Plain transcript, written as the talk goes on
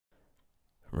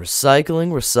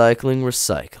Recycling, recycling,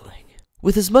 recycling.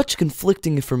 With as much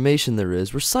conflicting information there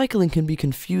is, recycling can be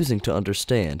confusing to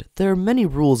understand. There are many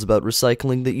rules about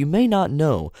recycling that you may not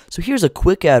know, so here's a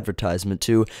quick advertisement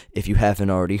to, if you haven't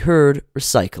already heard,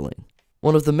 recycling.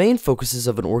 One of the main focuses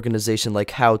of an organization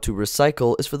like How to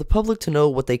Recycle is for the public to know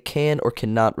what they can or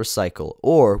cannot recycle,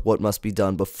 or what must be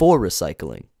done before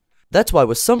recycling. That's why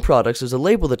with some products there's a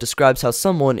label that describes how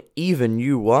someone, even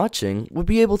you watching, would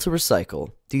be able to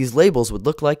recycle. These labels would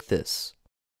look like this.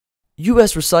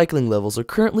 US recycling levels are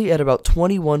currently at about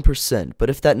 21%, but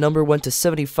if that number went to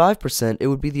 75%, it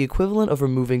would be the equivalent of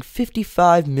removing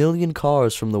 55 million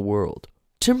cars from the world.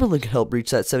 Timberland can help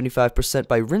reach that 75%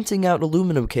 by rinsing out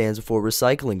aluminum cans before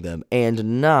recycling them,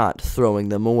 and not throwing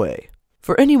them away.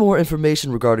 For any more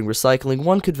information regarding recycling,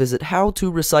 one could visit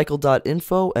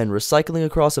howtorecycle.info and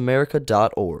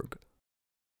recyclingacrossamerica.org.